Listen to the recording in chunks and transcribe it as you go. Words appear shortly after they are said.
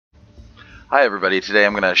Hi everybody, today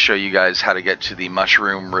I'm going to show you guys how to get to the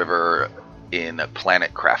Mushroom River in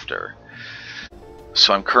Planet Crafter.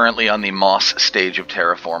 So I'm currently on the moss stage of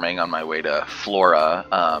terraforming on my way to Flora,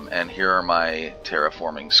 and here are my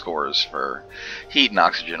terraforming scores for heat and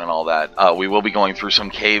oxygen and all that. We will be going through some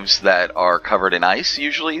caves that are covered in ice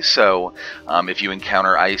usually, so if you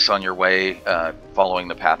encounter ice on your way following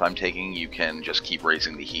the path I'm taking, you can just keep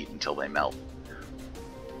raising the heat until they melt.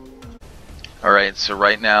 Alright, so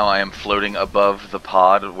right now I am floating above the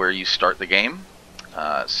pod where you start the game.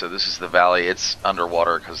 So this is the valley. It's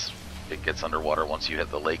underwater because it gets underwater once you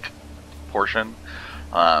hit the lake portion.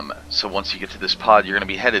 So once you get to this pod, you're going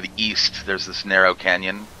to be headed east. There's this narrow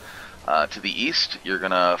canyon to the east. You're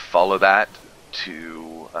going to follow that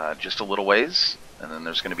to just a little ways, and then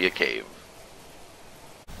there's going to be a cave.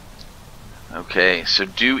 Okay, so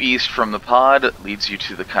due east from the pod leads you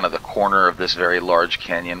to the kind of the corner of this very large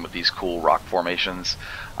canyon with these cool rock formations.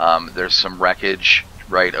 There's some wreckage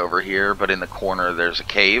right over here, but in the corner there's a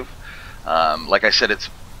cave. Like I said, it's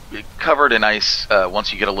covered in ice.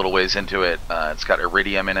 Once you get a little ways into it, it's got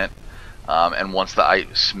iridium in it, and once the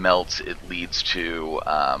ice melts, it leads to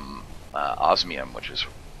osmium, which is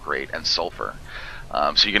great, and sulfur.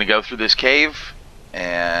 So you're going to go through this cave,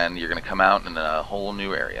 and you're going to come out in a whole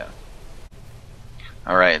new area.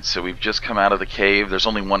 Alright, so we've just come out of the cave. There's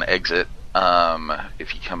only one exit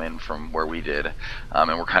if you come in from where we did.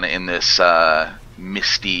 And we're kind of in this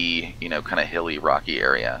misty, kind of hilly, rocky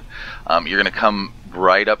area. You're going to come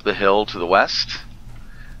right up the hill to the west,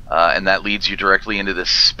 and that leads you directly into this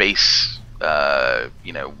space,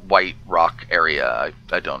 white rock area.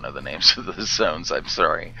 I don't know the names of the zones, I'm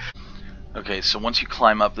sorry. Okay, so once you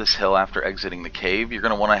climb up this hill after exiting the cave, you're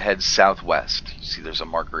going to want to head southwest. You see there's a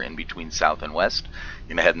marker in between south and west. You're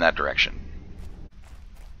going to head in that direction.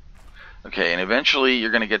 Okay, and eventually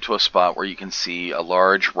you're going to get to a spot where you can see a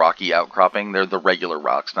large rocky outcropping. They're the regular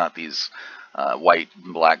rocks, not these white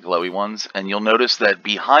and black glowy ones. And you'll notice that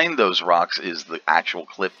behind those rocks is the actual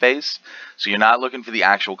cliff face. So you're not looking for the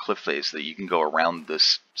actual cliff face that you can go around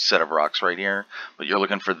this set of rocks right here, but you're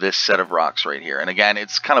looking for this set of rocks right here. And again,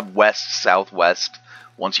 it's kind of west-southwest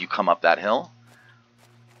once you come up that hill.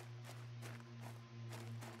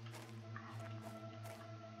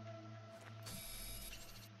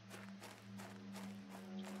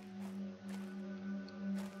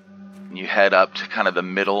 You head up to kind of the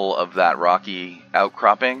middle of that rocky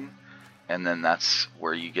outcropping, and then that's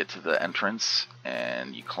where you get to the entrance,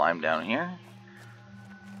 and you climb down here.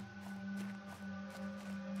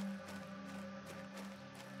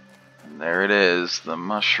 And there it is, the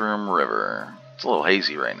Mushroom River. It's a little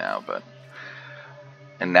hazy right now, but...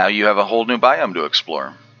 And now you have a whole new biome to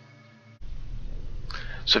explore.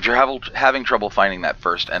 So if you're having trouble finding that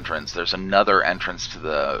first entrance, there's another entrance to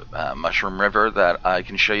the Mushroom River that I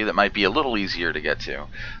can show you that might be a little easier to get to.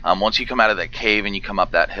 Once you come out of that cave and you come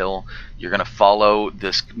up that hill, you're going to follow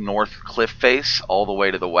this north cliff face all the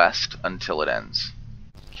way to the west until it ends.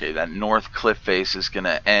 Okay, that north cliff face is going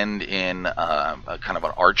to end in a kind of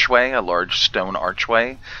an archway, a large stone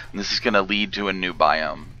archway, and this is going to lead to a new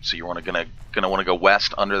biome. So you're going to want to go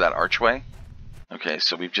west under that archway. Okay,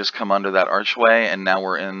 so we've just come under that archway, and now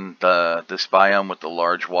we're in this biome with the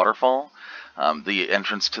large waterfall. The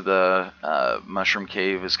entrance to the mushroom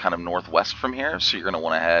cave is kind of northwest from here, so you're going to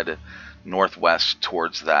want to head northwest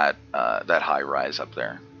towards that high rise up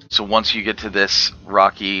there. So once you get to this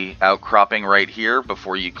rocky outcropping right here,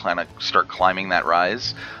 before you kind of start climbing that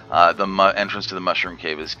rise, the entrance to the mushroom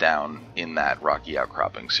cave is down in that rocky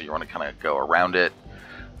outcropping. So you want to kind of go around it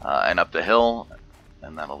and up the hill,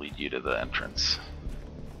 and that'll lead you to the entrance.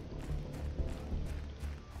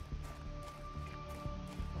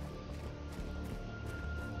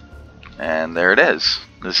 And there it is.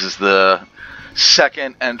 This is the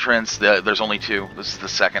second entrance. There's only two. This is the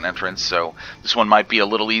second entrance, so this one might be a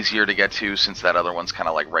little easier to get to since that other one's kind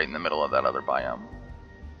of like right in the middle of that other biome.